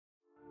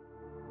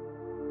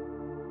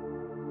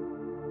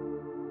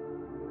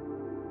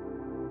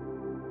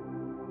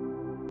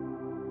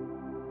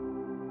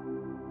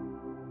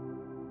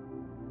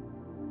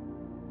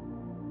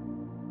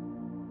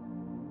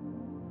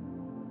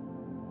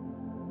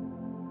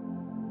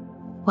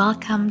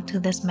Welcome to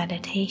this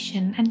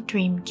meditation and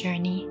dream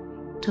journey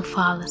to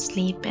fall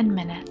asleep in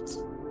minutes.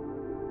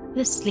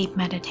 This sleep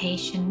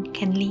meditation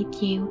can lead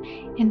you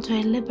into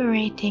a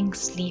liberating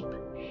sleep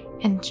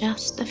in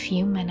just a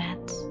few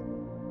minutes,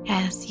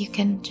 as you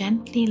can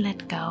gently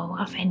let go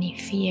of any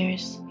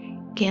fears,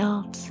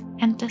 guilt,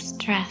 and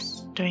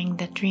distress during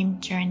the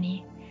dream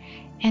journey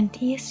and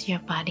ease your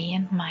body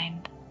and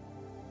mind.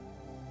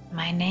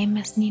 My name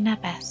is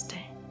Namasté,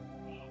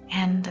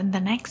 and in the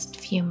next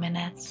few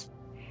minutes,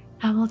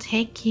 I will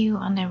take you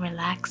on a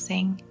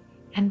relaxing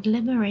and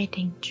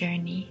liberating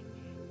journey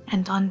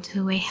and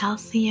onto a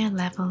healthier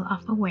level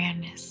of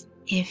awareness,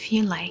 if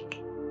you like.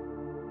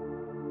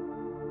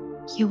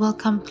 You will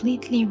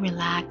completely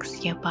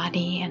relax your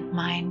body and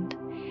mind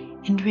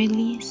and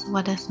release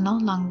what is no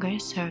longer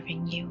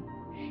serving you,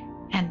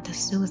 and the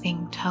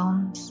soothing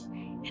tones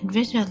and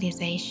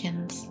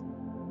visualizations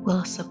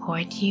will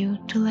support you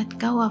to let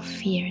go of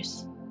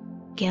fears,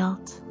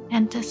 guilt,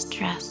 and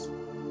distress,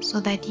 so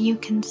that you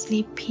can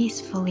sleep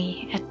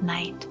peacefully at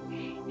night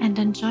and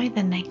enjoy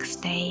the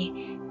next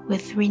day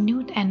with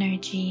renewed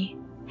energy,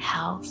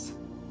 health,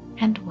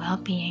 and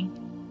well-being.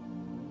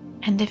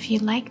 And if you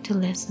like to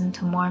listen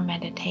to more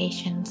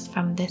meditations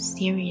from this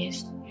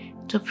series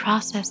to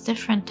process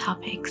different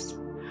topics,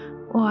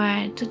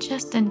 or to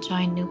just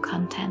enjoy new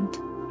content,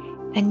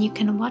 then you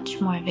can watch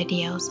more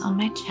videos on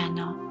my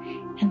channel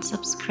and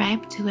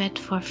subscribe to it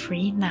for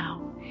free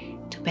now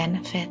to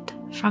benefit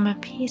from a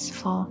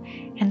peaceful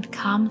and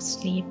calm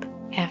sleep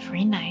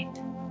every night.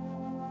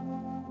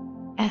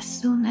 As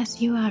soon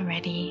as you are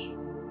ready,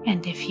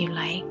 and if you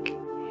like,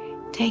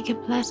 take a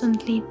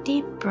pleasantly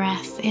deep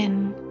breath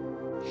in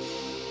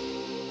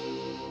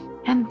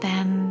and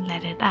then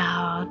let it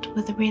out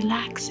with a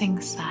relaxing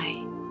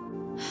sigh.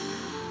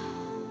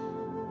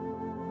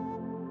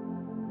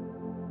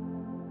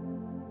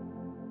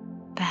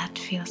 That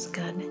feels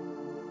good.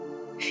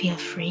 Feel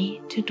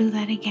free to do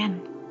that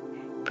again.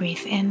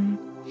 Breathe in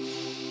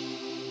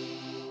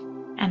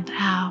and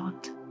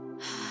out.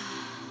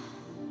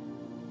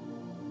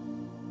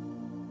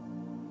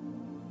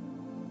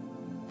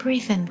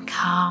 Breathe in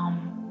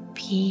calm,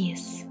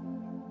 peace,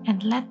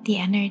 and let the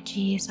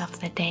energies of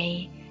the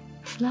day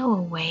flow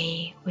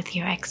away with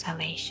your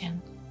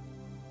exhalation.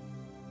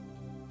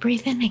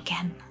 Breathe in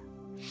again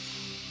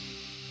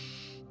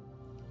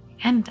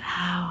and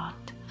out.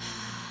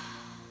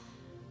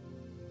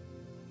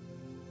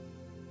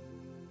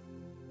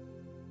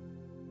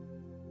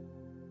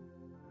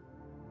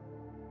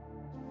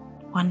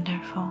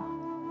 Wonderful.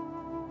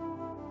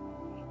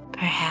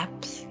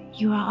 Perhaps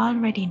you are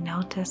already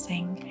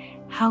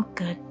noticing how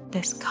good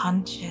this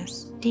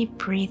conscious, deep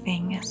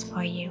breathing is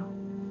for you.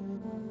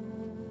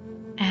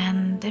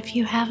 And if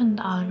you haven't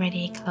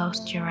already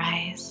closed your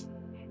eyes,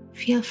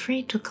 feel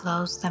free to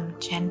close them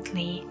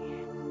gently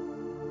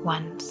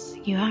once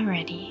you are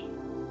ready.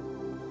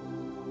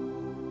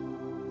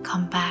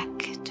 Come back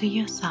to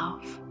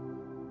yourself.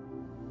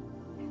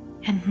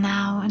 And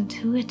now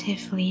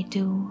intuitively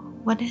do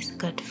what is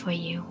good for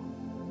you.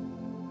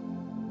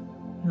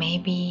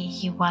 Maybe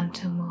you want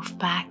to move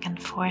back and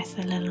forth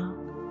a little,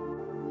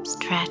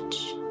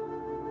 stretch,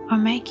 or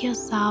make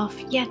yourself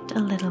yet a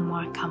little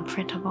more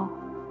comfortable.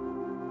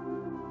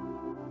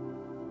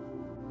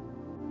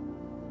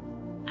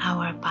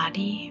 Our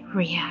body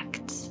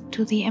reacts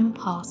to the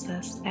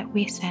impulses that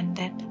we send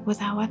it with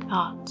our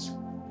thoughts,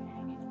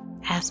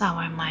 as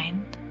our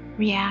mind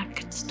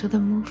reacts to the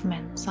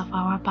movements of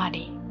our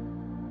body.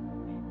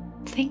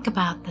 Think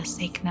about the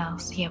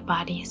signals your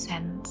body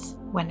sends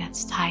when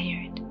it's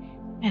tired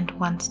and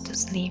wants to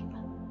sleep.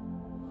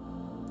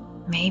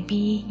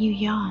 Maybe you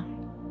yawn.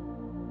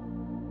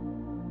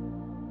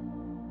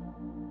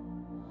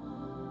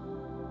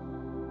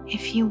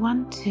 If you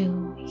want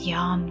to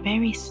yawn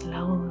very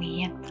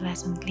slowly and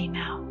pleasantly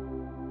now,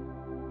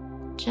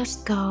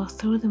 just go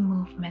through the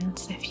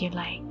movements if you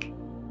like.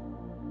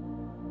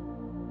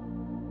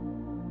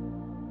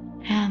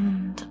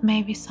 And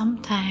maybe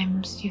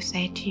sometimes you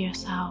say to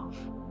yourself,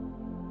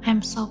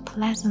 I'm so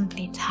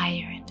pleasantly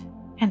tired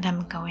and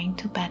I'm going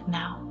to bed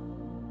now.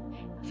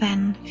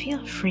 Then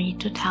feel free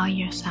to tell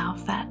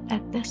yourself that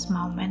at this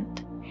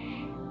moment.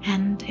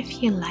 And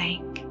if you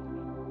like,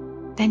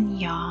 then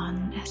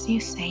yawn as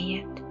you say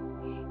it,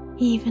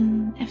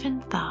 even if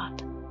in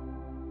thought.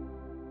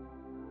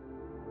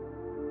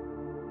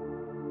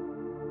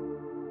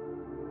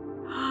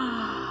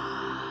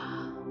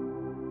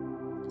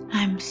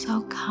 I'm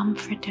so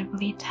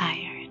comfortably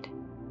tired.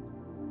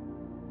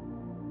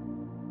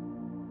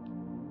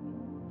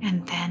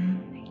 And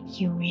then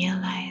you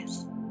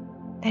realize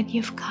that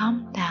you've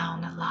calmed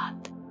down a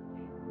lot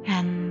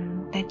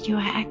and that you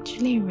are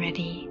actually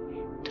ready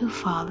to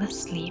fall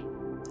asleep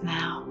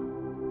now.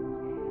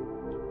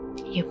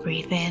 You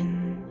breathe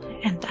in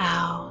and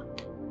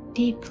out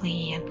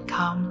deeply and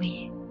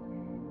calmly,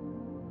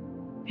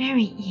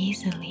 very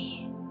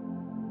easily,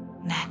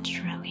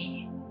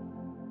 naturally,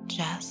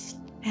 just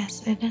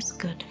as it is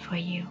good for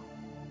you.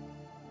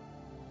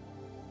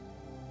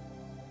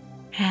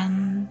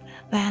 And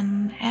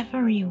then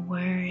every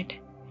word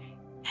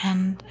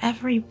and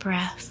every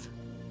breath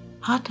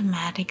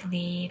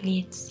automatically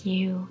leads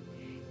you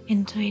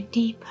into a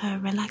deeper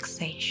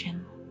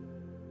relaxation.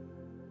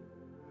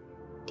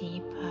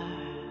 Deeper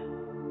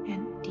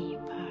and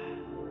deeper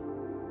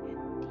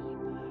and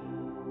deeper.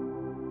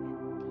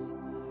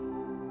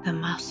 The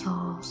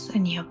muscles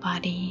in your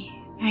body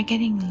are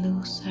getting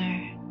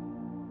looser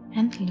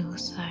and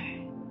looser.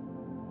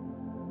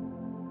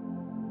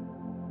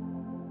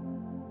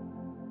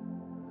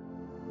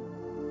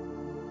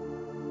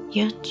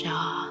 Your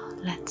jaw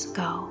lets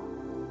go.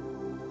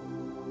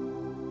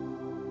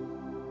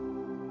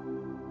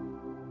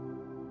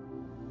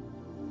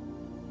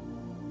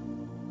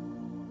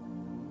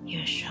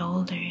 Your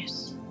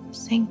shoulders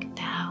sink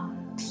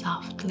down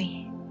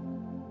softly.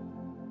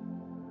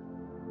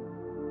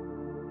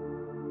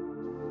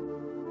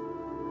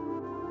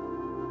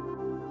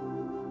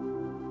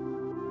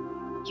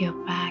 Your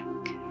back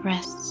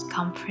rests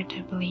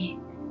comfortably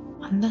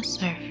on the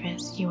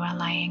surface you are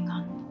lying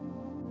on.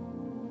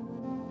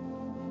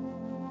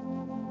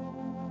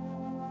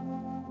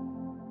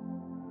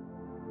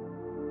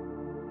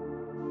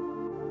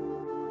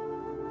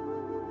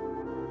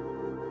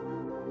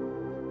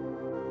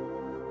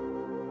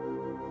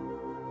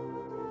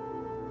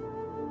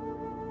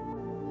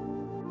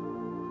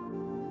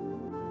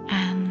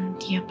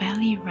 And your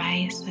belly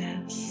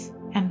rises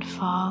and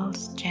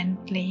falls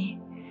gently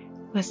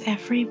with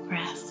every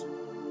breath.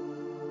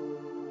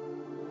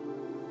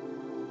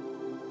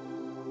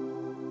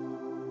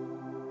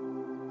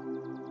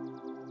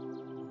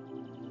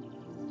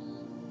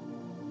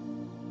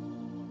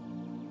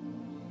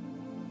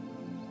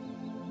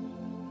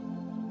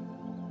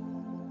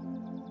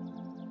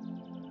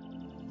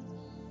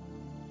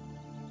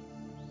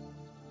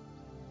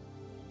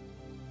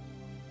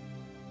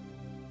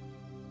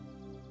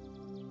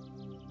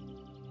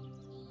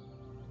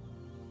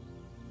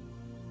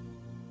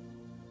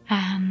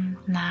 And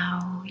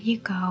now you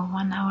go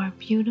on our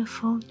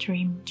beautiful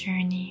dream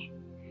journey,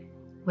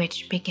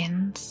 which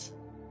begins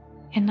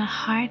in a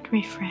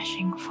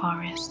heart-refreshing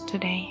forest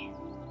today.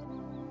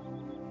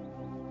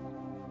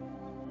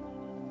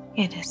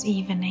 It is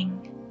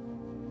evening.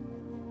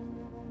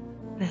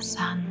 The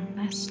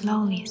sun is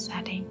slowly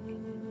setting.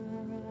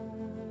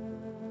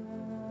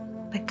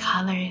 The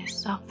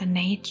colors of the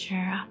nature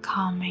are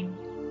calming.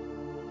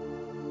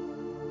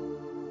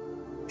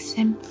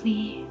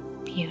 Simply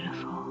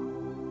beautiful.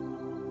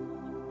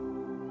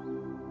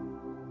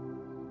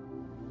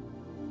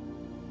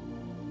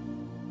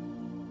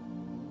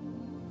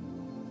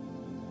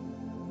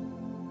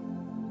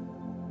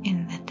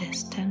 In the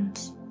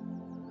distance,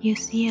 you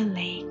see a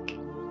lake,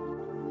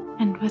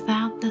 and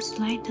without the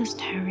slightest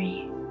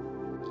hurry,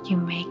 you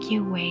make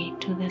your way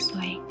to this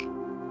lake.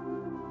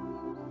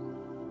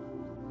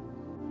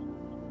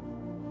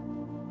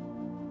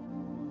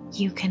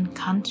 You can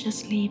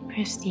consciously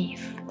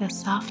perceive the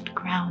soft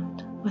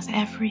ground with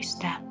every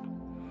step,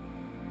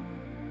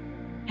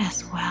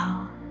 as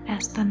well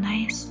as the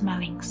nice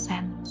smelling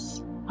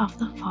scents of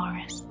the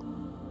forest.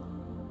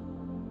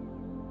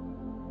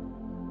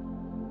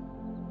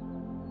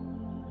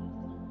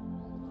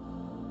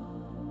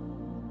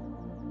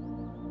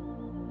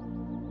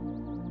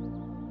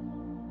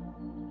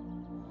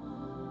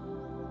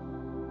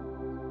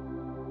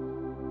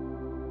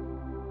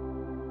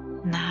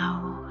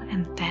 Now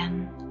and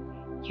then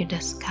you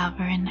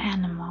discover an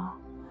animal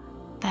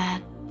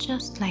that,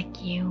 just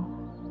like you,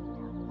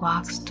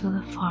 walks to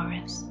the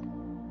forest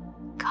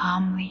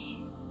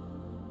calmly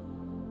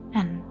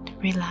and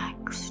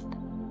relaxed.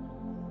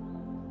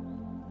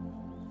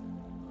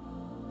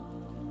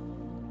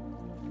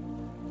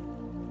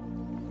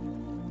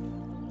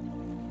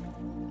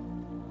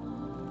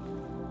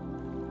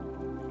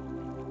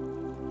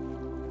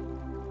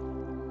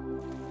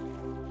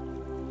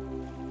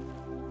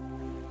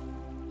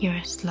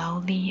 You're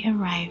slowly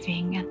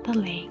arriving at the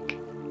lake.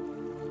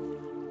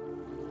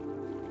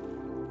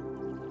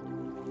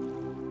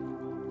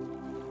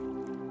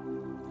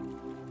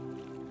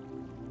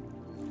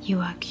 You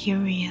are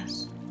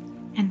curious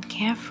and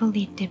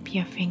carefully dip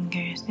your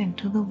fingers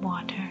into the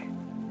water.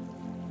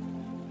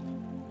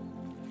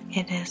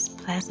 It is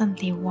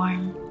pleasantly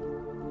warm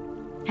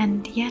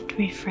and yet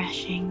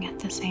refreshing at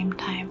the same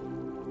time.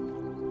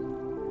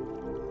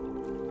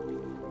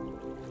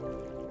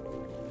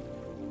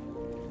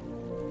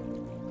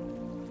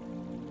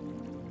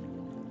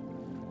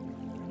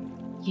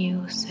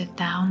 You sit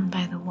down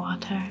by the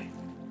water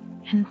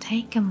and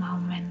take a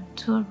moment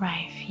to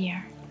arrive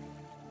here.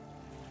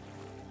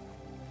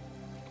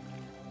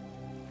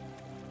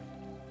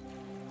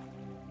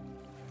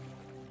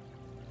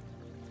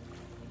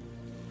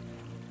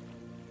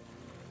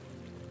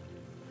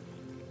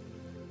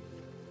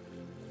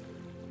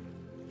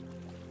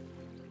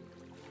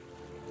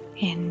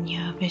 In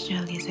your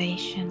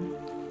visualization,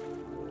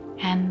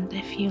 and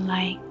if you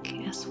like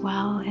as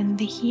well in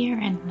the here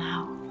and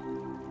now,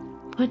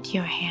 put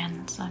your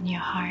hands on your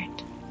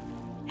heart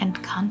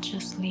and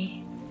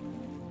consciously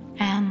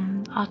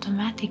and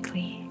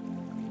automatically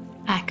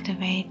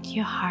activate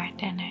your heart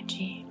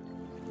energy.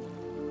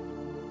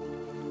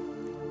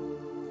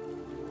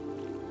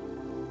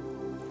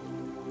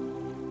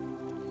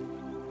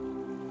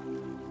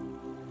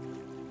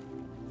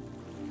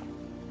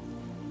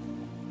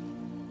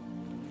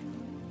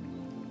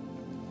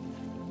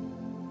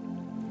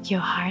 your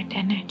heart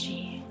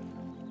energy,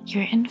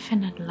 your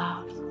infinite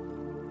love,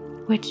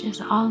 which is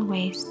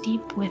always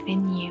deep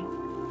within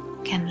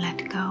you, can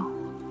let go,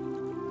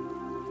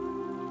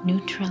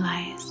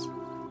 neutralize,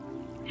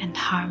 and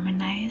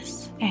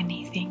harmonize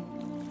anything.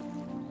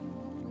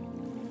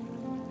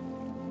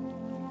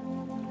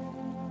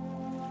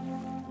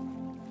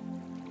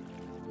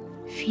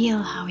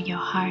 Feel how your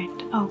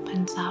heart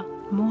opens up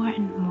more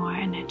and more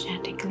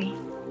energetically,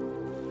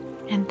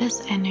 and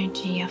this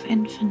energy of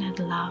infinite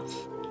love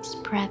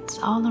spreads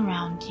all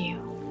around you.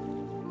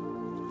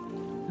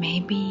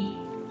 Maybe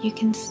you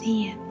can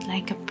see it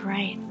like a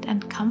bright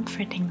and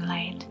comforting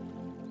light,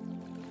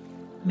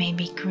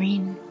 maybe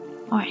green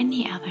or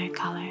any other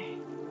color.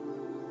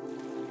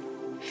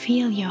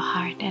 Feel your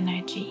heart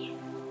energy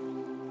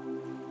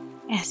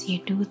as you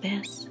do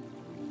this,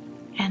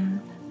 and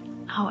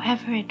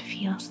however it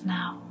feels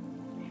now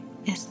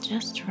is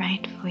just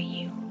right for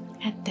you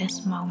at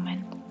this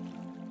moment.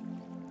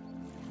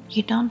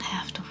 You don't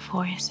have to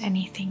force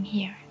anything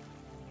here.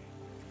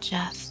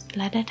 Just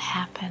let it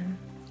happen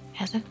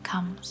as it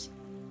comes.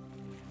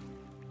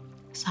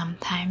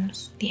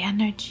 Sometimes the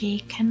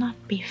energy cannot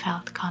be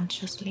felt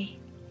consciously,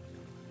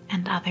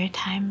 and other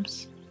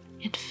times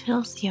it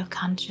fills your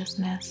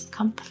consciousness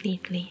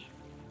completely.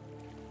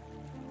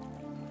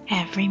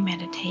 Every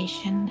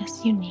meditation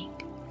is unique.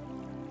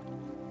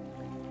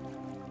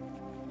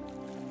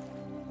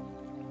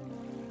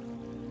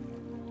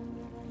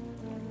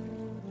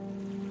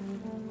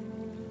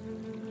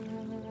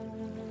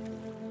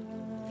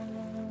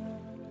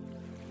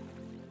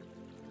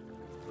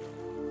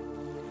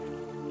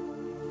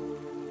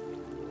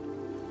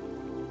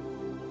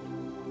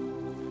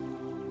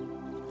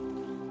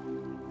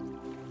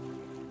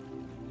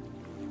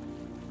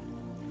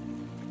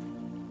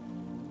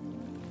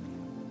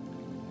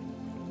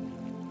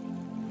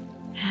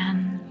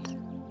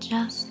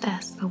 Just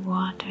as the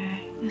water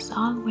is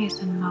always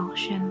in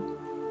motion,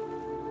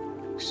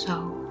 so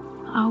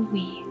are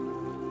we.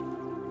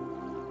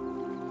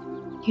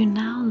 You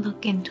now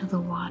look into the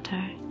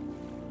water.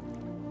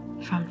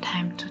 From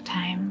time to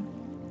time,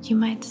 you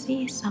might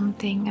see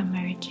something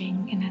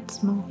emerging in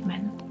its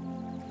movement,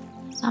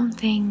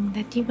 something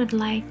that you would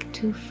like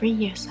to free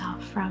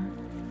yourself from,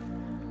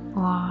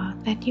 or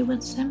that you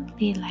would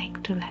simply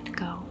like to let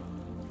go.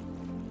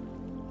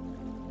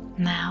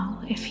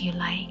 Now, if you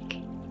like,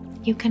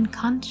 you can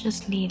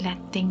consciously let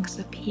things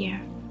appear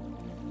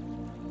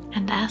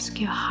and ask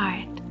your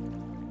heart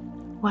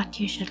what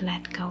you should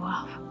let go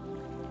of.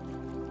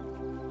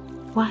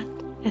 What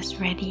is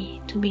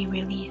ready to be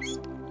released?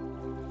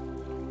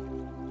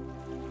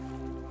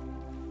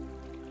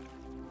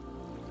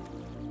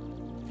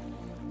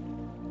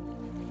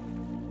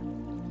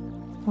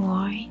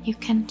 Or you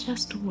can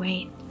just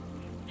wait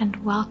and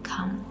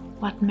welcome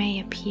what may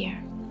appear.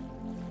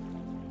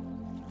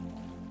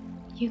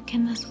 You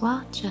can as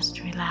well just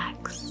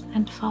relax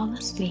and fall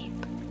asleep.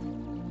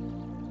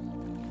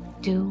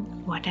 Do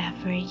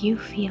whatever you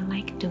feel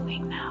like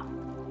doing now,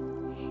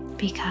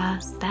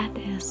 because that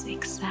is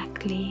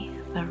exactly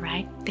the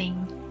right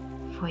thing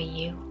for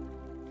you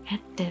at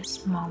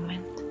this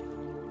moment.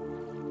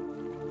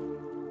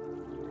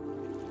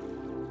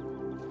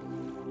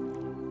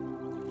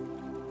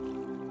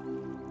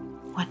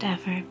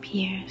 Whatever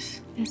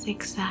appears is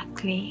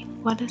exactly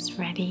what is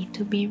ready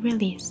to be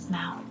released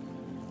now.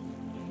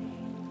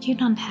 You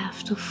don't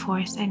have to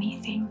force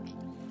anything.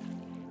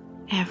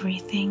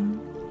 Everything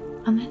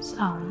on its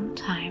own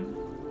time.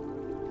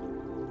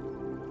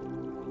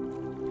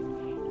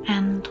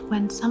 And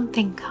when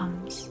something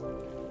comes,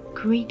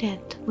 greet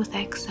it with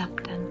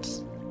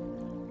acceptance.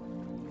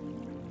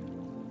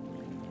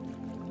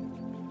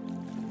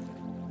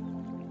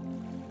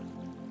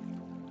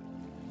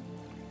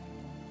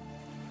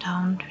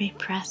 Don't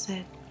repress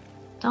it.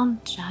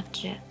 Don't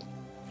judge it.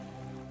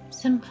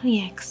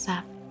 Simply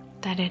accept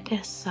that it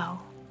is so,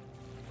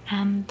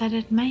 and that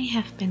it may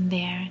have been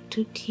there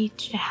to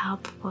teach a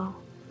helpful,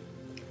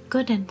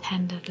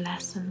 good-intended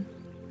lesson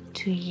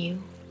to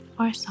you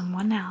or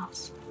someone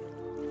else.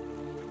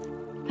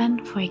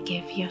 Then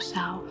forgive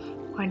yourself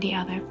or the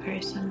other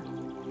person,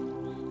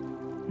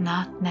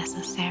 not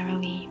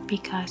necessarily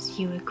because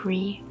you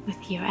agree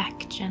with your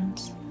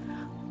actions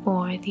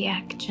or the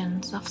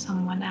actions of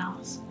someone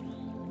else,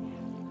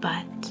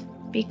 but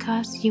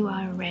because you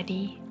are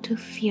ready to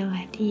feel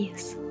at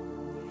ease,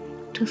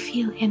 to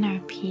feel inner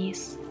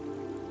peace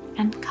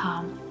and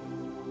calm.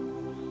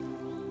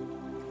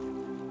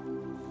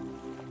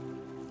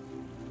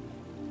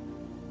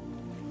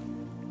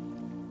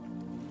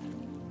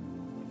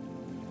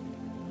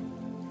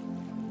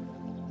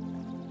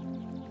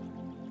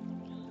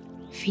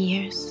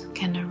 Fears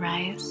can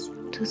arise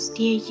to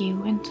steer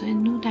you into a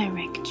new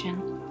direction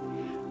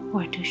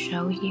or to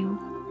show you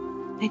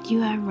that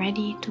you are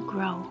ready to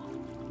grow.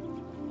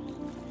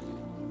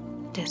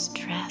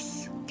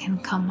 Distress can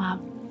come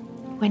up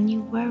when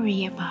you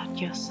worry about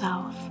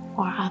yourself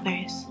or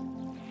others,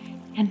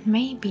 and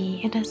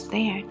maybe it is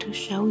there to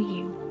show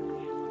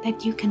you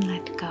that you can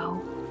let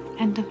go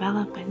and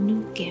develop a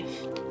new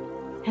gift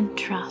and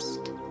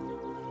trust.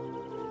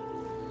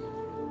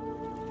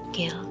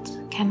 Guilt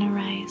can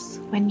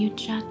arise when you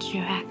judge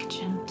your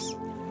actions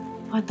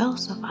or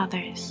those of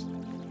others,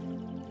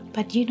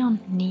 but you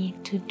don't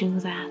need to do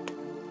that,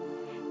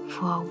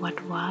 for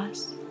what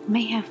was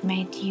may have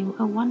made you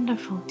a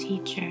wonderful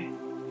teacher,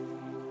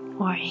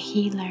 or a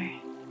healer,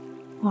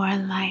 or a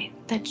light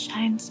that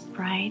shines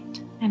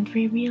bright and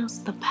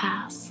reveals the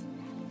paths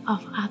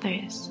of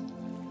others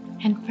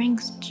and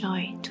brings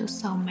joy to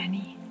so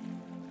many.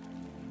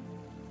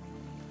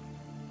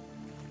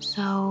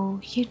 So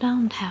you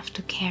don't have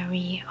to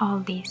carry all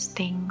these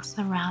things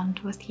around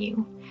with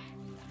you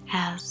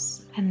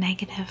as a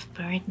negative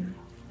burden.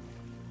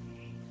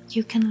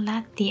 You can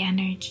let the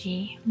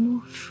energy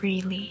move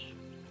freely,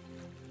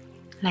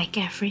 like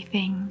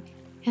everything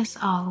is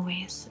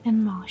always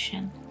in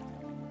motion.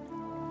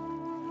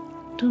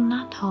 Do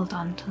not hold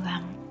on to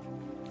them.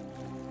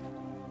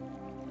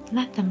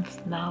 Let them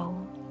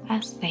flow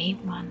as they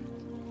want.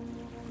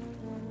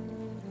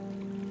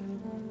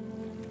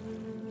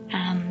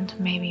 And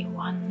maybe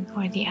one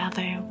or the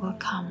other will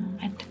come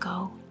and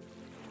go.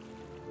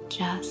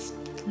 Just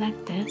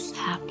let this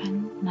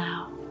happen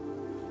now.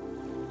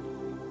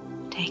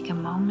 Take a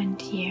moment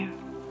here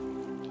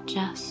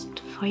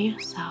just for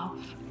yourself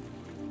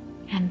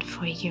and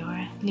for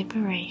your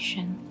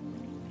liberation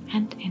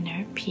and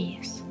inner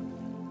peace.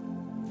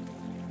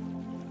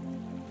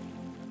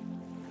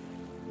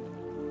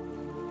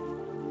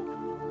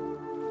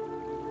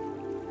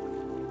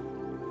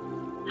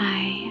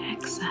 I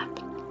accept.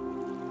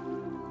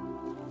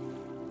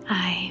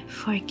 I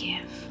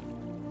forgive.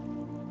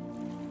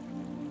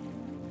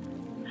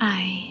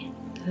 I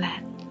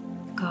let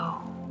go.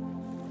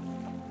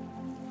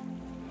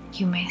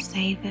 You may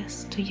say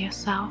this to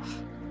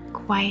yourself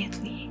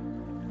quietly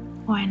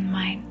or in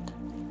mind,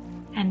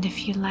 and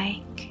if you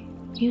like,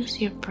 use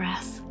your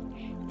breath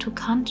to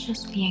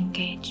consciously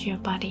engage your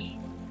body.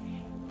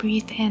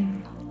 Breathe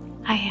in,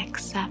 I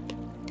accept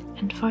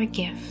and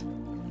forgive.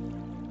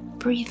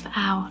 Breathe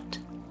out,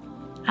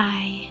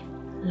 I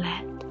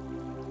let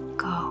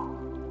go.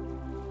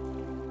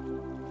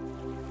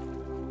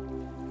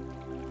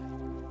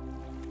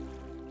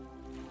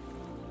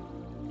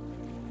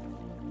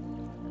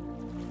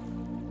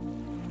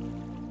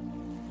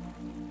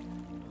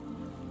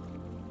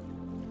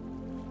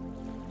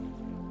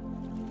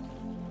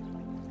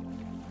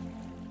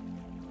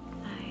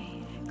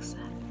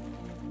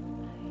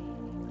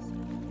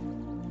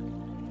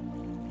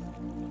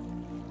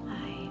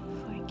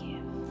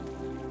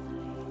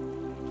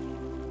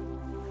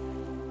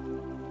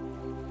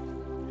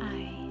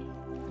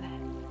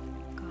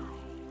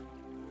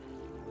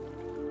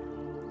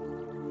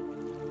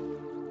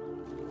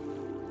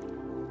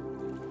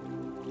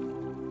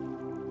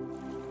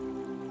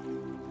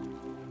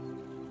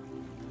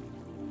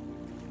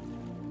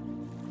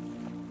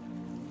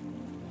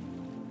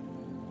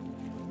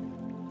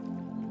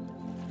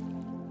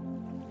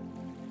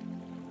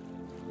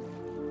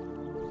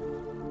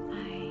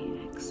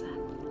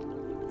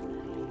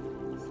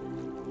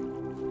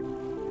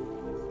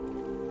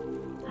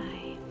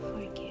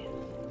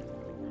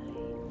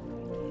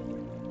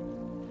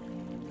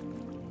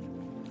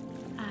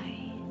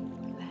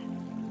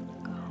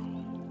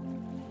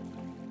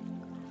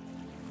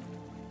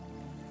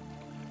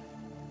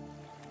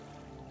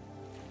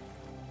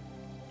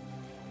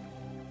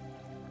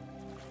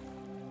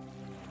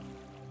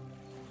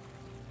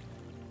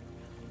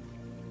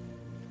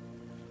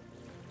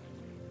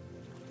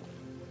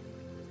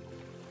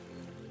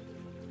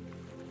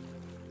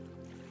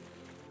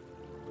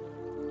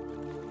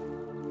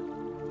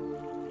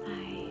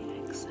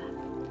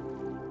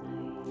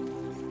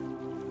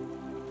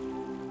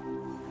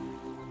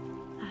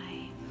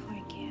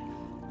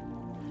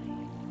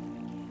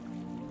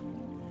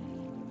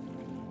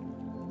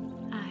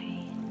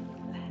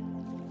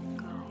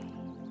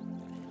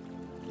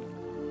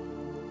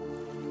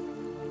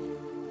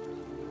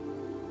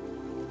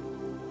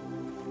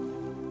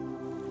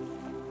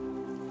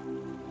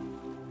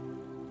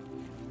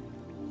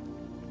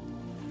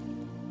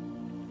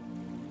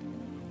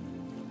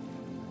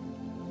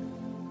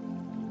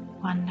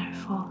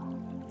 Wonderful.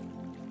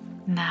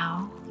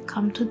 Now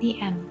come to the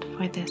end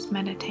for this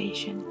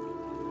meditation.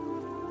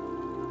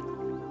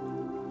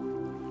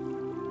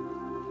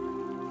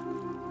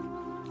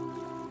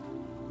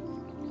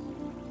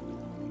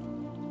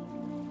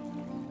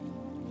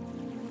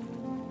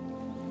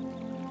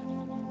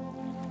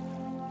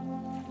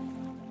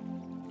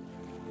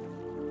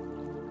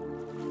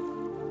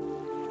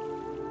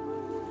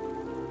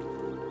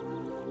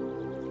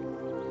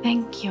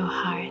 Thank your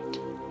heart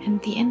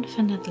and the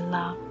infinite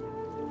love,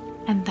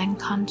 and then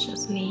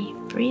consciously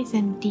breathe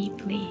in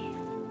deeply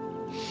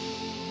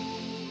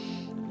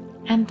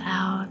and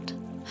out.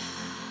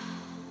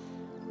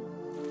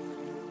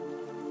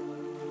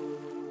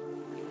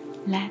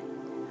 Let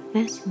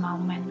this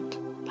moment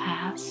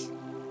pass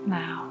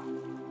now.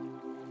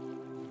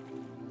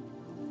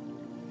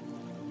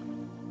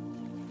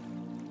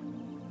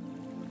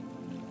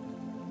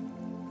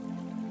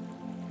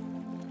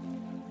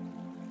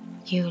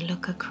 You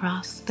look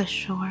across the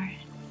shore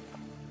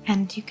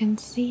and you can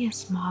see a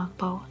small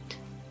boat.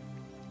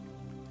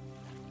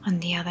 On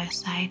the other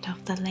side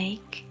of the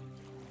lake,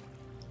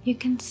 you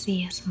can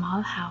see a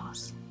small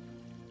house.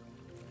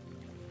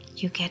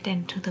 You get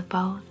into the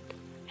boat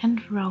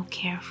and row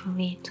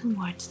carefully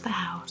towards the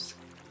house.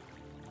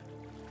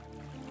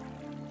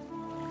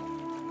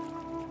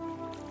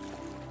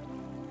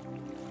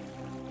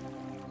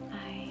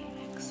 I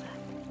accept.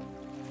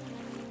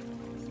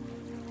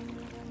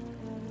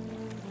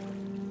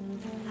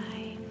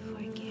 I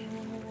forgive.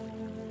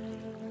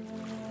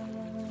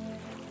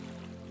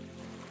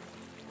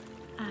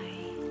 I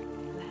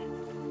let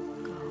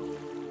go.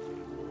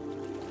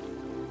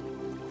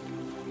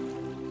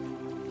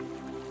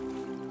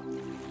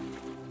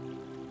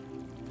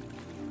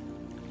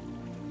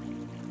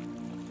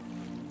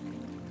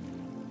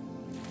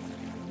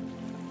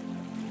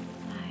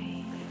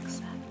 I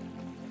accept.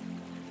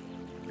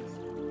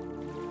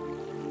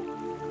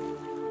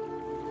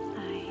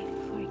 I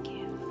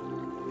forgive.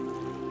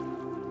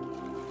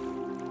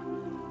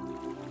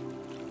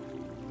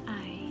 I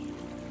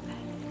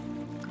let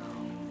go.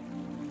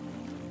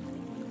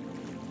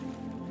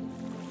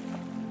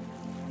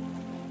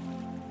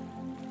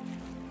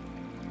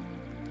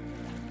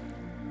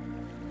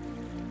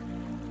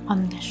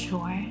 On the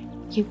shore,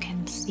 you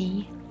can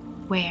see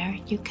where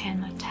you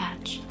can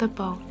attach the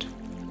boat.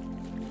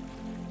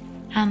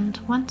 And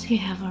once you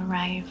have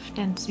arrived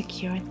and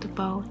secured the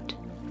boat,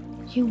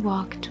 you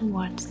walk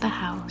towards the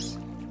house.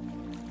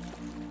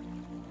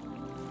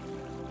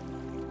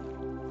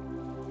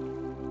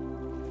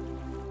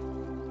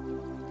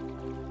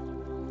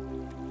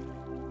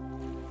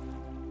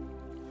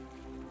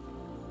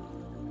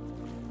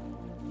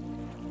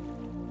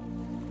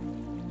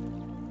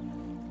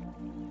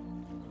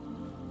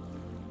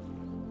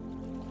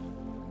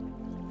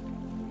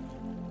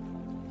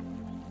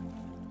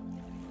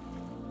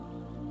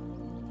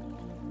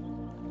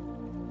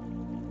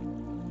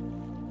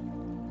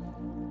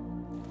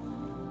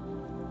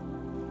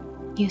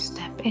 You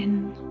step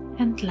in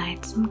and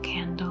light some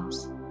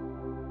candles.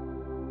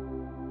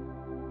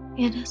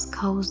 It is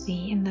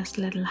cozy in this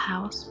little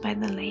house by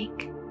the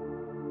lake.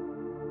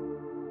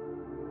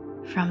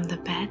 From the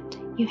bed,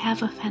 you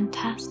have a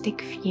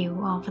fantastic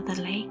view over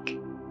the lake.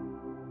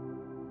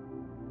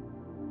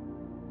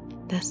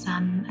 The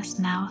sun is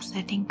now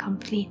setting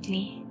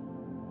completely,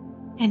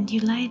 and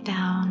you lie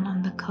down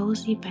on the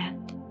cozy bed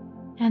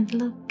and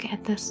look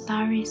at the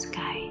starry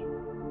sky.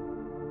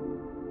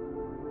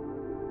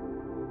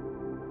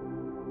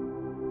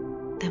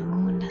 The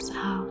moon is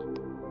out,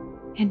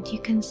 and you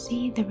can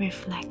see the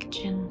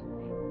reflection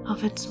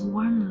of its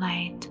warm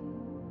light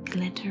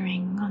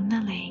glittering on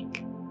the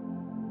lake.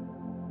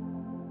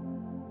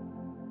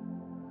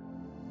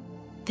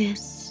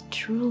 This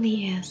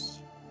truly is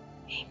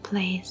a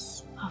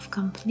place of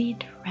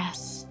complete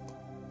rest,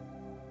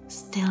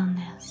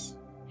 stillness,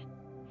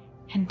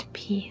 and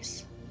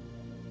peace.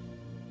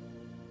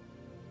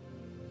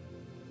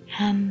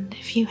 And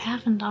if you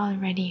haven't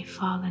already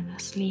fallen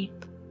asleep,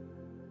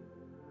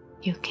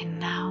 you can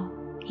now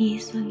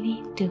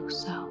easily do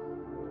so.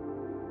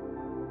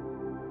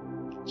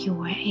 You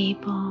were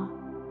able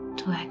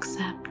to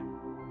accept,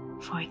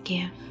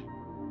 forgive,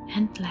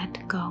 and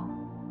let go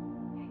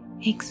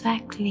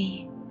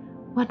exactly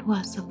what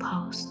was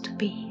supposed to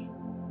be,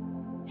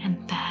 and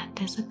that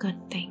is a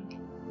good thing.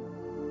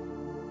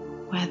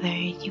 Whether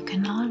you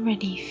can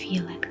already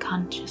feel it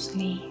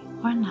consciously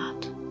or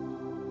not,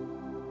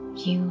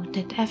 you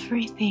did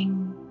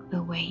everything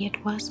the way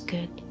it was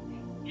good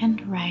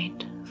and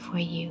right for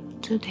you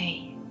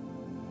today.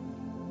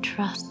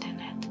 Trust in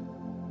it.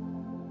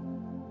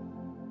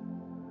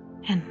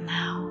 And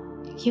now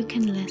you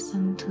can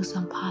listen to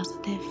some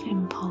positive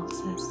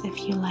impulses if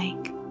you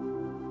like,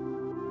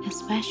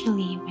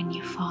 especially when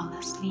you fall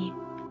asleep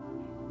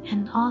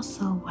and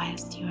also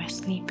whilst you are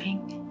sleeping.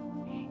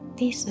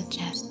 These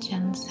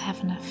suggestions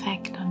have an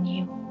effect on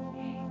you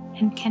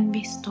and can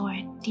be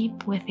stored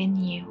deep within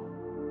you.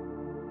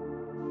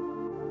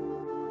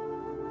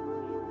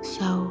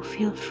 So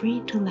feel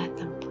free to let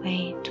them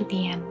play to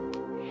the end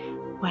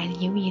while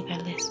you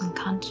either listen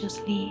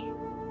consciously,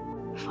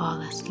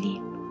 fall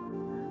asleep,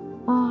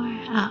 or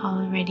are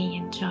already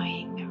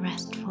enjoying a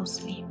restful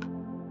sleep.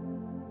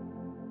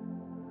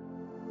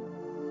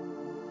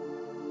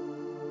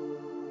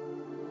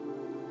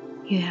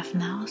 You have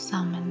now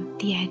summoned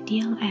the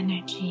ideal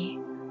energy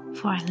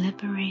for a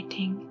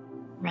liberating,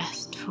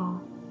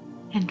 restful,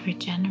 and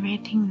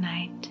regenerating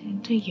night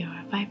into your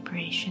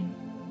vibration.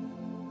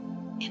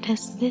 It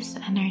is this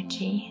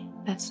energy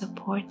that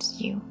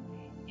supports you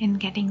in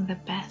getting the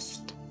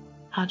best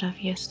out of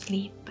your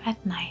sleep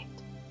at night,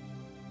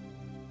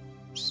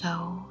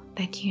 so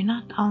that you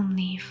not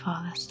only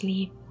fall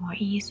asleep more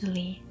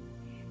easily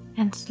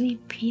and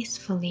sleep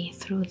peacefully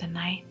through the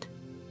night,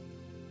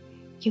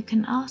 you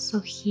can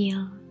also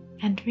heal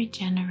and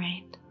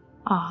regenerate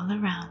all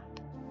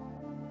around.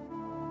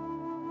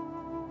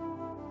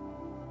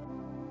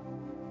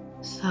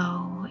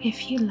 So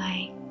if you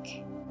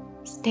like,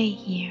 stay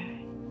here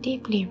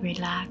deeply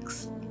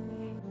relaxed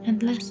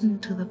and listen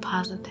to the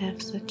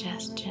positive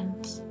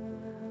suggestions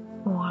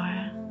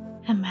or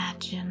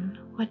imagine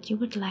what you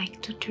would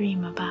like to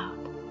dream about.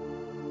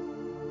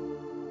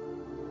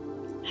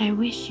 I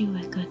wish you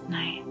a good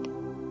night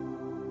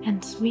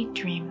and sweet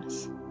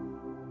dreams.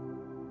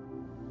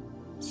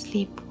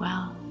 Sleep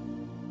well.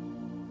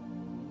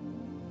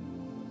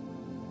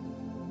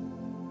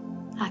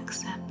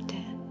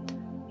 Accepted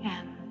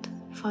and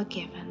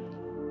forgiven.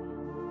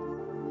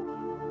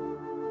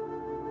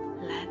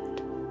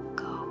 Let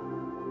go.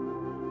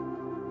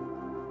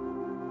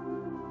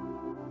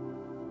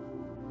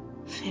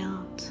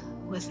 Filled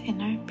with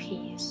inner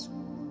peace.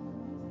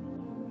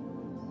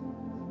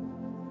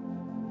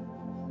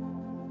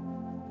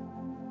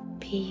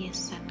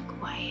 Peace and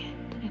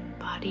quiet in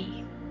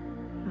body,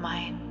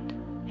 mind,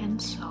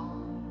 and soul.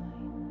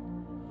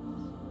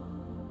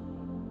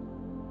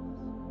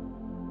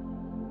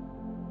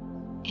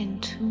 In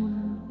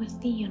tune with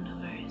the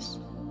universe.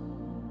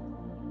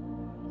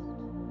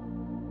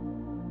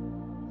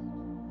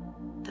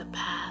 The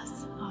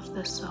path of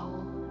the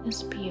soul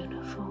is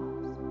beautiful.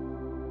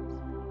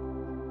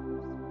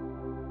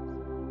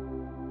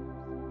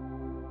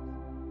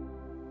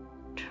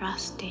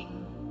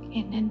 Trusting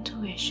in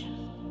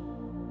intuition.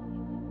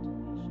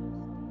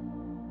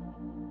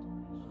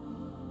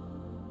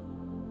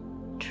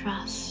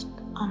 Trust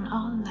on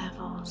all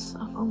levels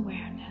of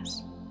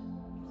awareness.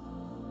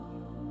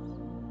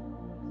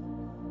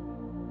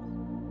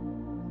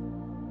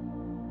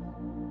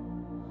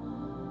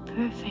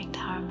 Perfect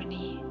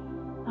harmony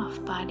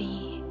of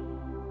body,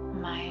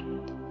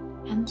 mind,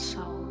 and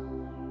soul.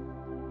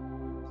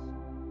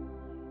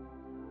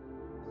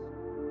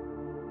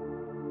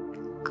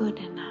 Good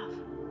enough.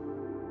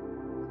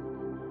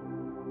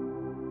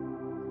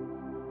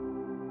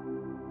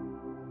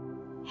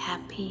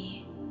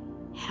 Happy,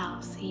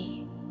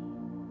 healthy,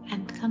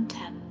 and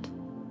content.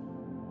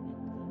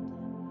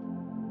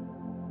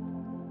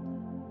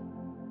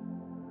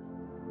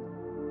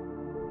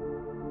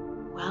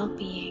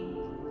 Well-being,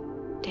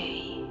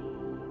 day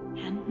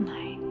and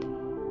night.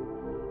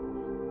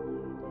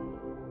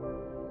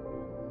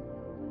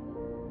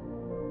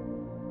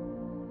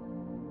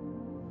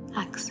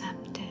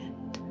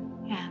 Accepted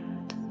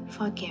and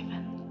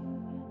forgiven.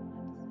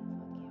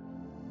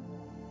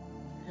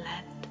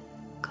 Let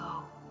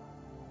go.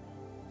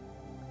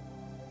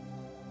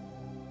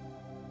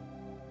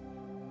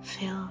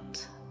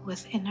 Filled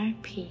with inner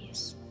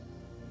peace.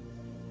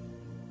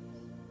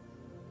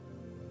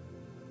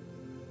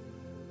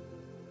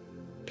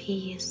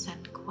 Peace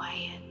and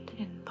quiet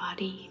in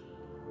body,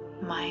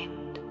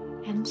 mind,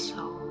 and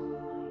soul.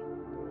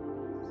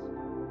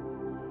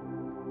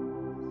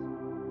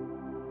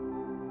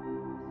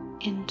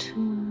 In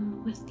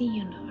tune with the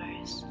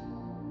universe.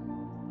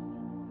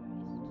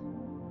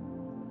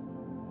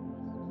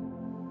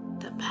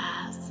 The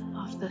path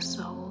of the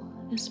soul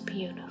is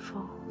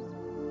beautiful.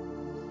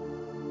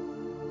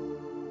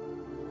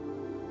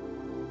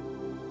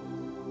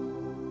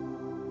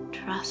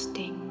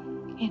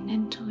 Trusting in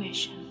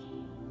intuition.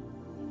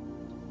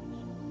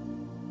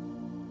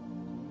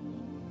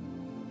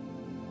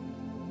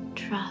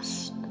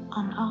 Trust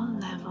on all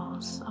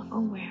levels of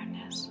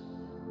awareness.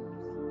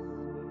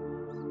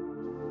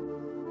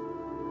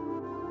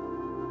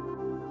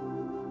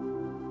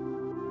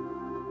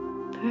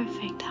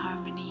 Perfect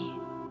harmony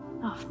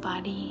of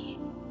body,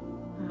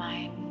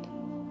 mind,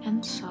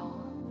 and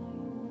soul.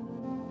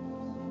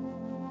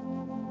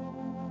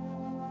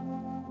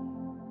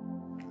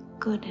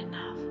 Good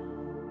enough.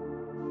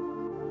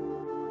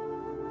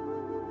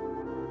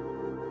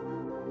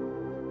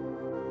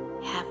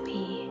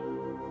 Happy,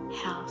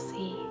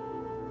 healthy,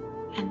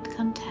 and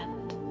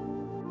content.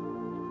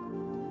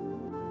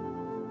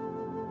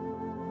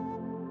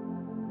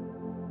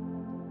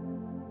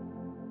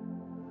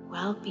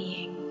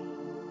 Well-being,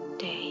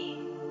 day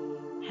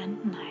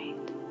and night.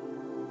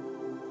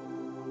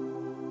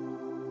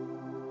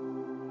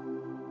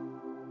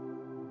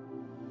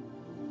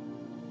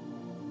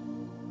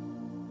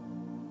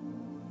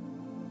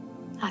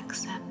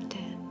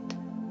 Accepted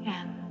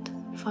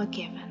and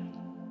forgiven.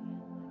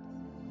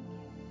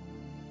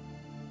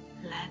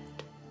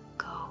 Let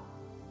go.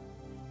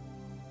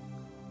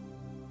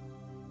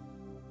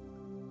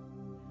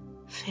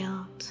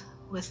 Filled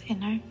with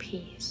inner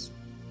peace.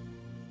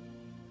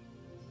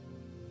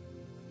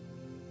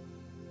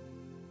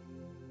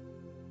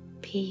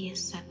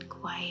 Peace and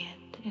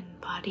quiet in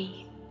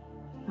body,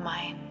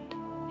 mind,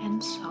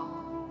 and soul.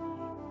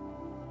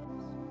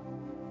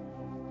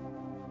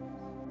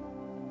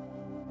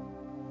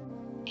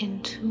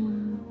 In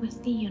tune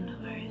with the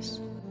universe.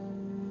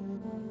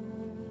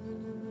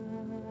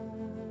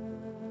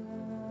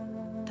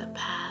 The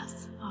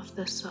path of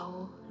the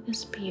soul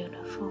is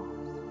beautiful.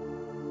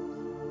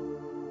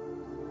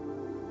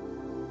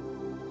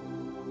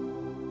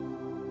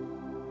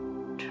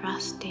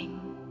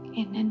 Trusting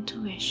in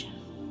intuition.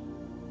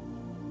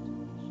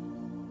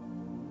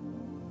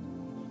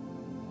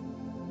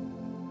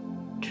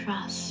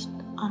 Trust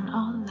on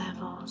all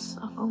levels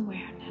of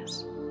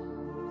awareness.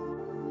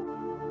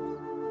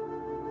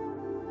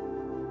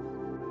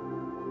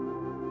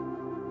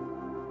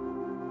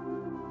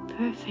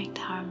 perfect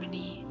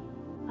harmony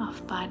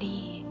of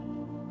body,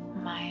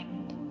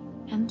 mind,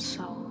 and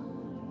soul.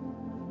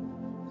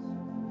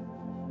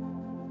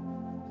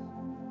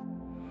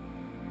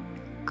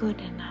 Good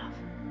enough.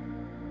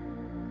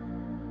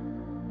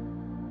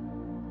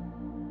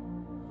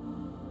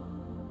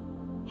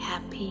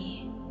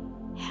 Happy,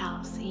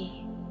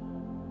 healthy,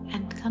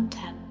 and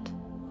content.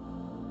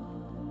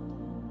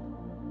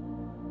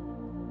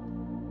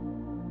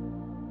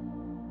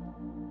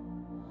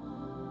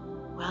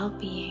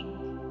 Well-being,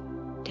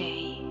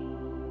 day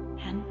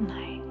and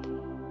night.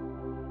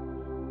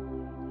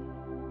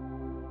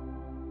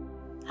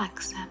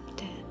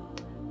 Accepted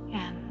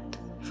and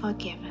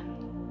forgiven.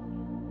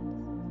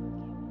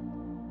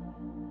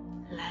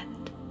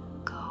 Let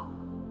go.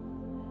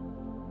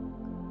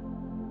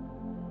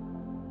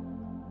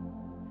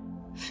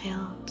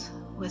 Filled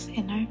with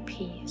inner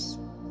peace.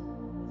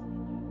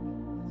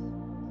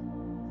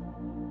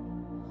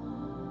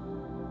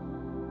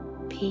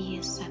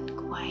 Peace and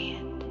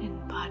quiet in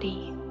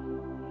body,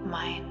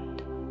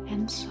 mind,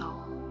 and soul.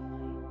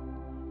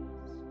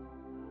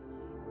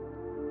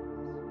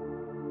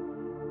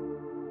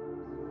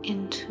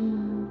 In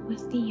tune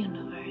with the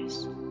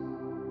universe.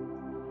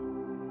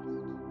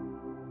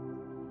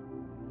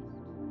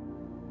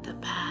 The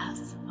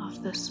path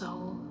of the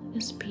soul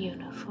is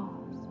beautiful.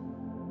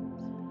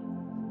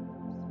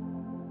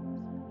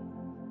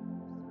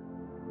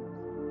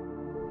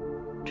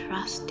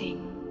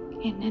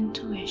 Trusting in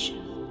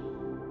intuition.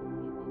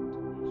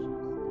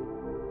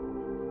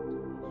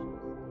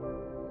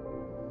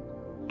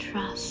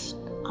 Trust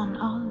on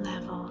all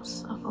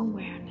levels of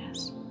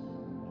awareness.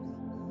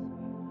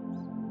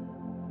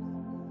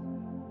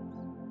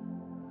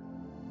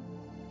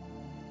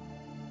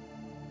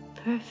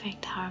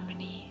 Perfect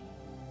harmony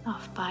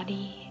of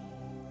body,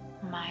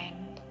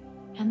 mind,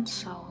 and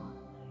soul.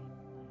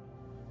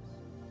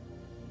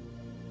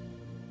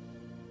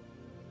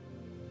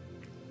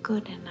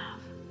 Good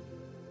enough.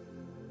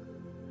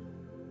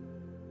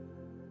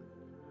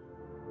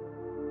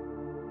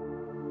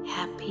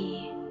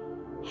 Happy,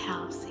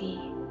 healthy,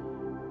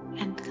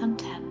 and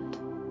content.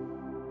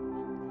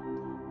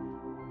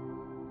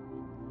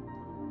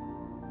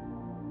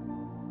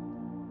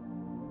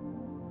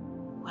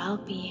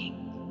 Well-being,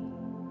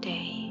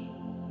 day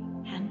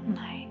and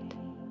night.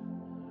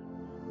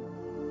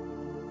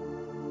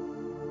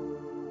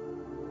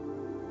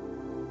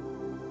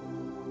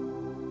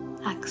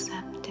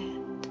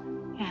 Accepted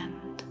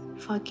and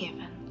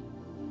forgiven.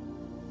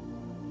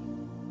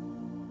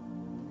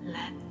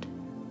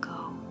 Let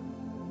go.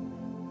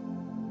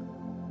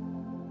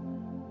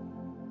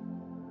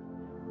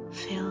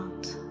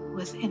 Filled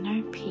with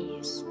inner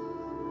peace.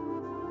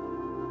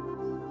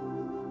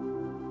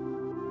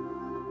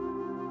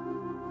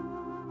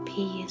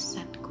 Peace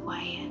and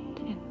quiet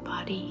in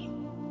body,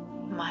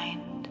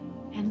 mind,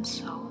 and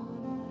soul.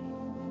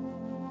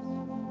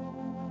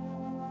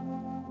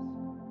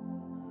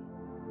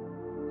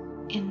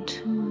 In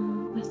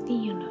tune with the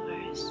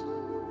universe.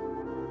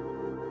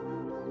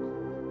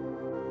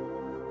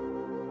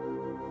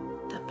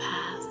 The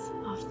path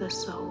of the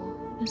soul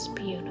is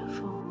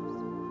beautiful.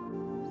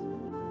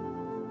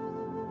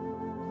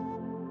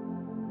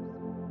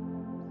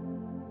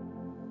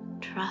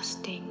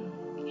 Trusting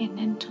in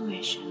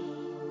intuition.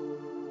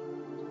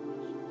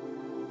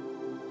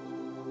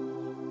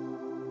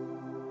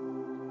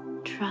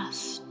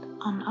 Trust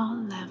on all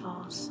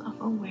levels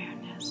of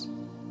awareness.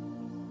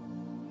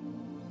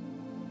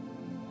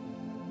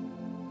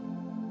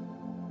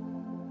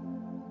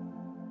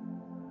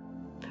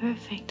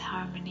 Perfect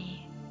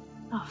harmony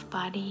of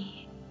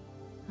body,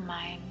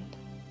 mind,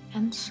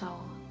 and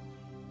soul.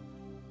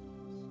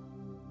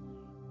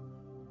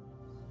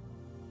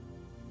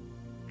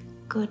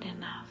 Good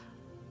enough.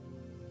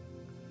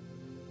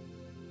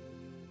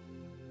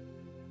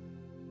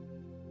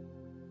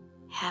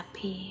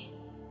 Happy,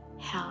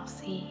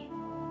 healthy,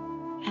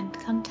 and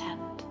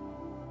content.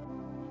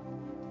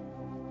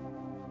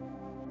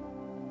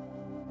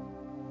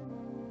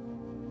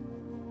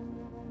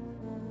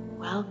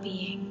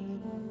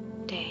 Well-being,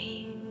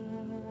 day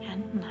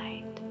and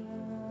night.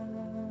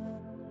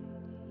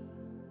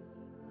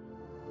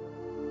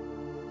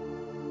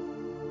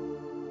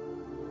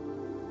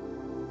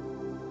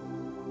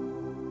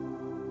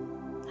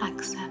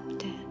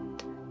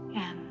 Accepted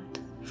and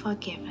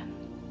forgiven.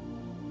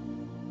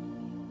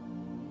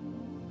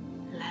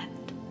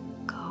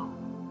 Let go.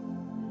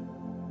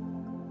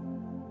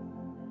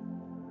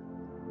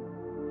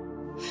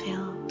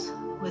 Filled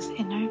with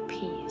inner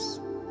peace.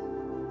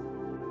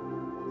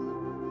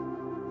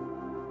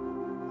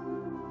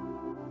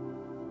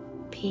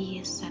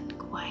 Peace and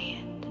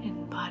quiet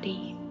in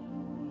body,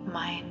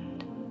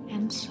 mind,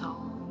 and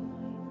soul.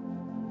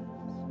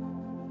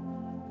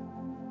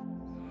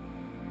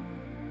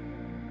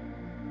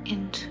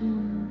 In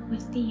tune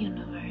with the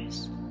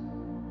universe.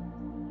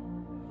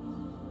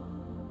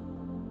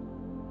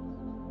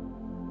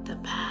 The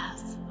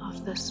path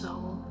of the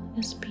soul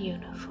is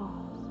beautiful.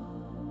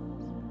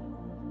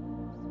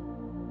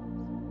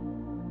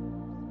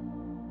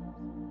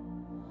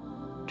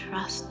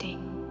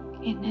 Trusting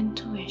in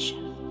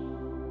intuition.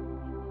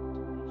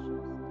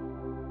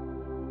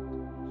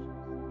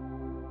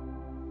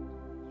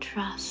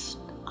 Trust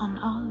on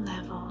all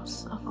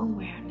levels of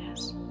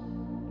awareness.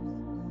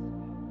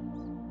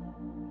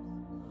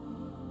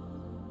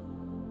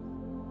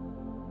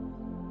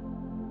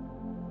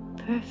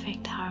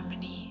 Perfect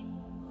harmony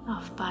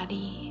of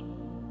body,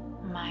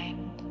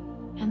 mind,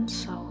 and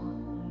soul.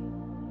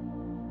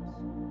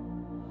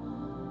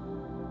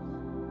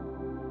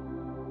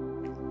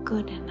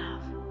 Good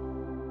enough.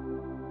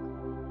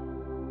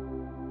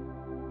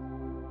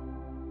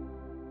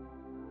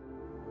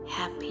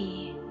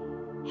 Happy,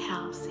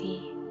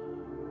 healthy,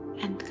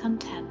 and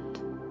content.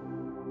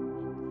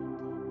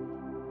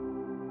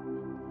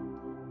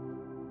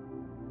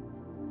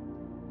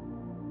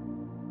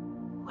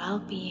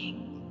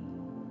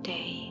 Well-being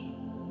day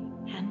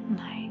and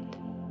night.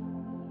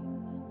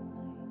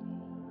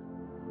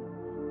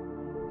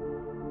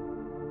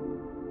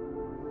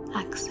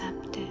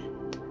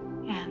 Accepted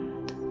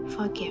and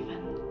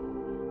forgiven.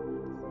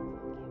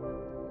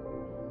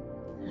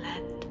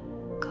 Let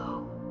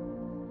go.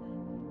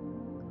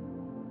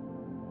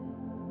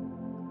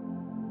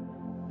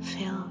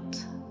 Filled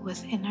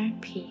with inner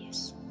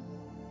peace.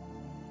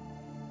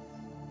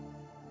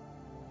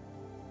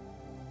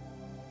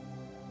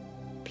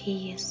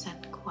 Peace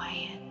and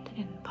quiet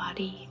in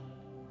body,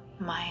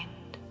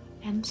 mind,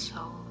 and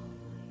soul.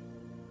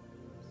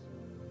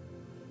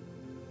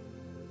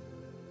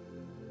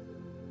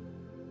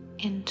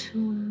 In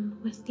tune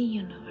with the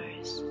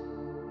universe.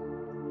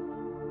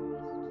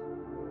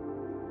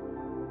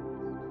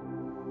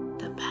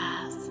 The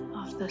path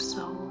of the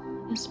soul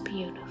is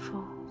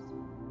beautiful.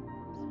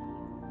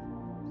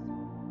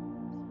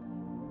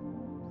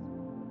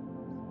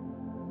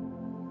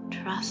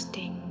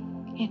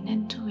 Trusting in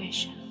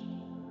intuition.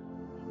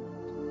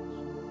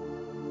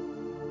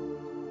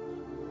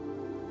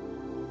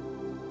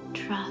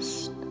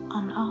 Trust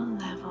on all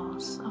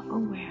levels of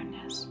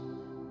awareness.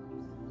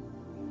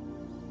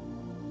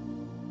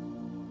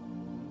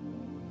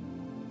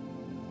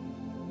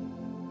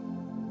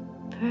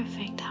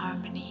 Perfect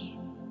harmony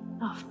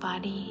of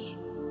body,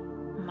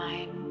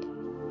 mind,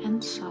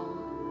 and soul.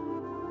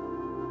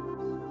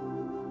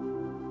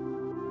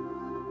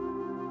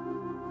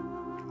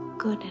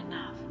 Good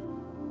enough.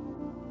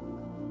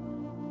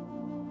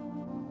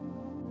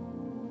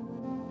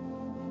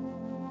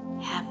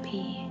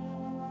 Happy,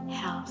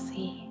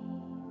 healthy,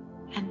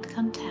 and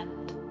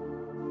content.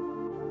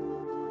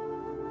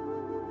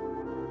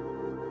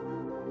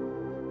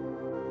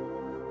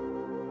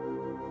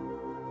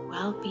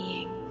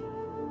 Well-being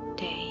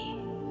day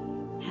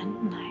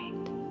and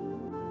night.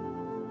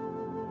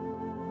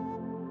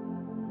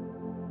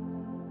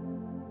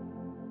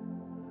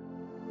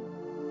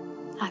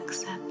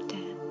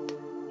 Accepted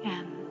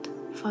and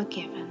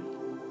forgiven.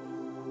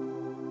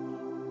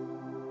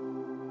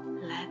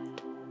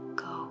 Let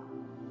go.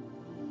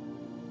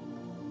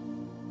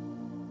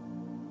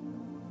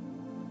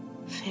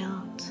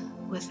 Filled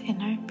with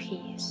inner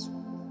peace.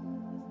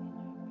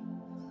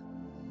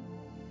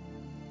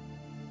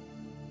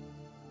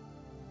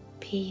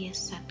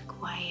 Peace and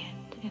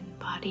quiet in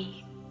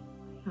body,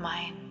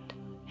 mind,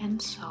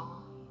 and soul.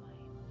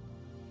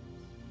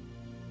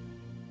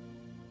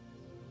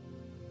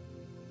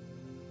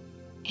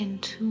 In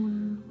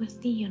tune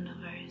with the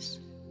universe.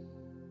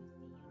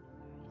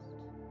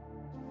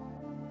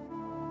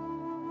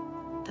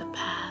 The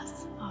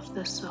path of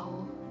the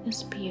soul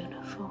is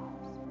beautiful.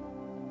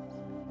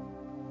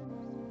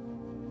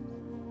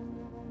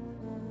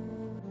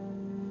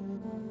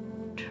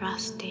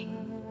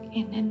 Trusting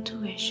in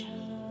intuition.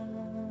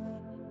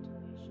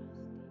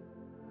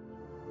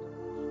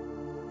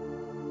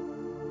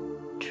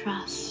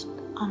 Trust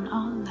on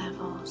all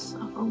levels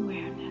of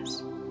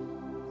awareness.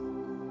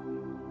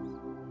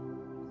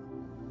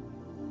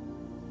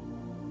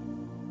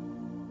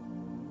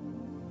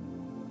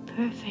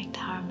 Perfect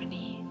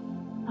harmony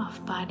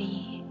of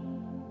body,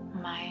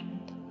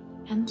 mind,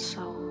 and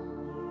soul.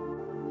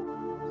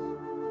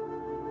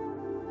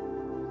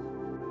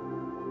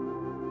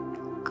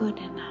 Good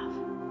enough.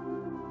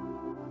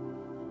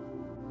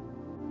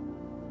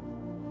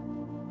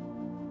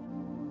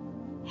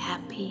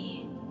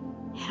 Happy,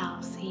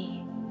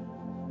 healthy,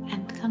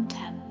 and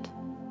content.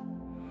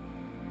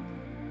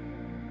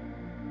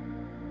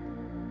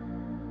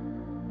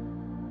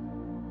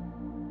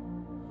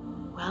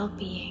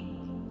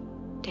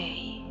 Well-being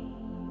day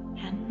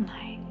and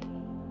night.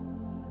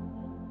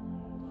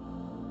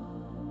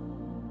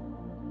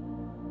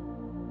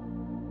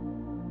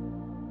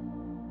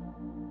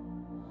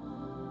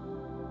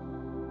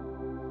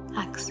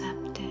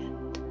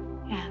 Accepted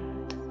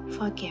and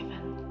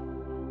forgiven.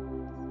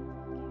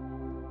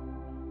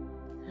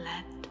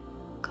 Let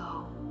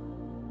go.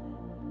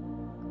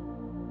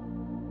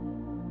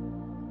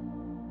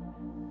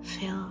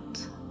 Filled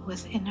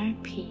with inner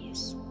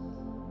peace.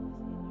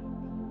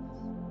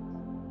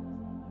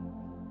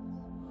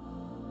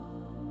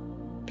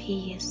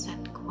 Peace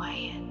and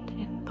quiet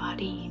in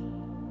body,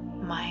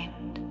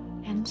 mind,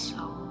 and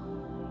soul.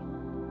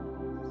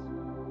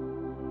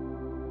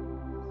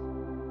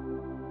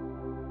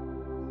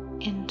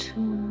 in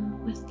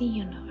tune with the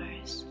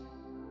universe.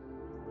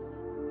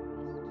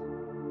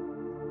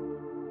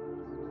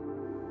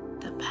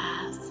 The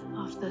path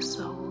of the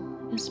soul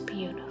is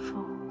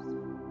beautiful.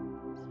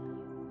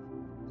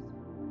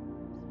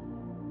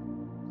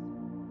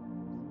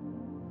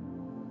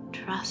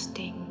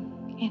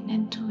 Trusting in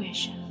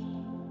intuition.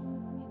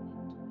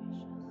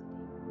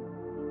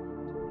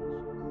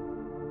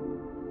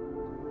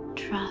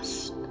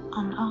 Trust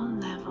on all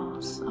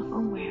levels of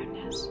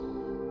awareness.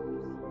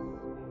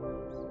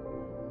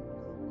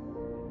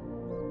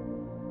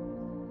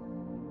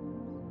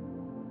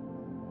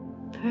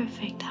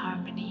 Perfect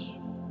harmony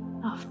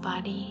of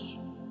body,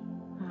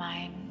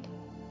 mind,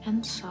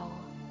 and soul.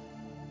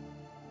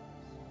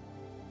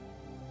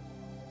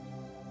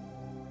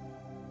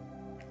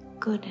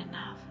 Good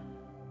enough.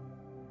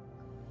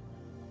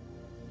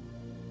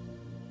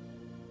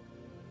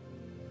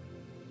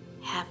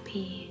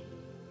 Happy,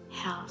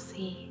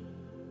 healthy,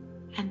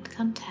 and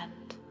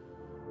content.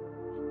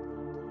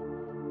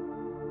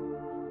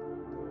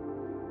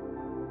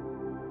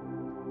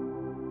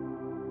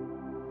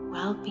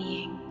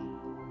 Well-being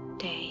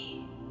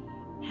day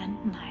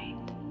and night.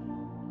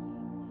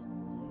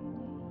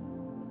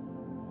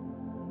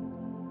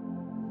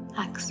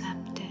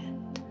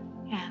 Accepted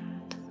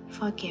and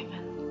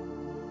forgiven.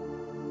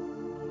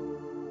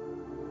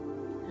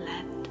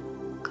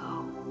 Let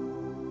go.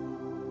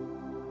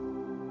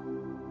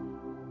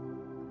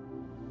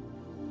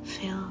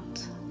 Filled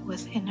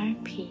with inner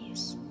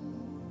peace.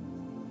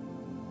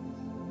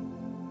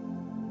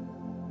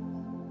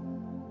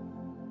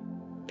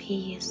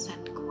 Peace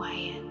and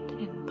quiet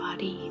in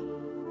body,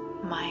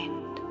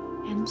 mind,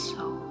 and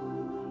soul.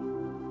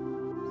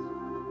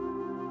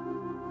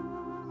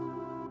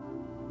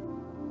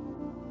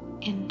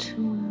 In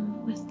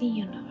tune with the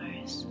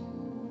universe.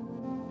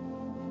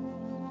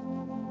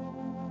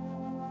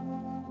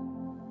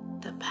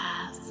 The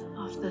path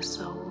of the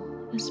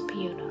soul is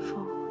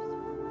beautiful.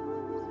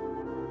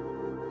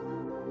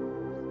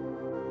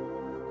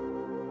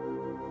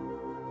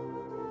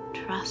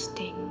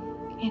 Trusting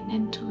in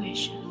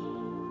intuition.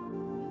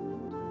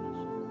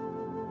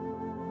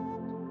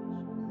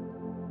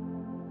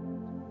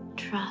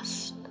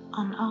 Trust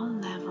on all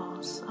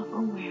levels of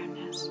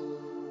awareness.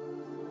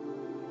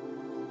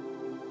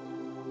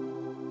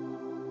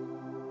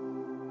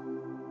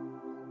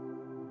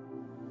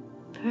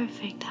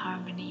 Perfect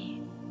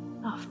harmony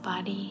of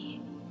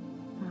body,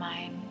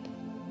 mind,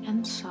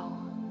 and soul.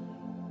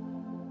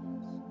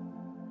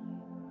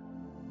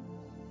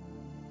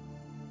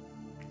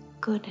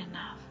 Good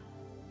enough.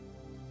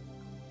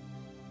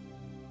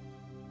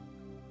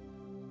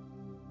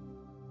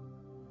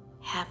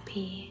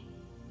 Happy,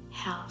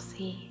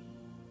 healthy,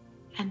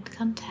 and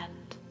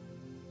content.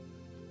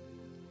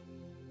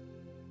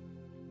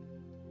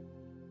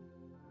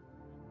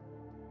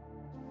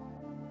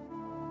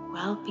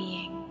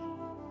 Well-being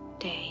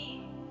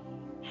day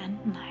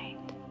and night.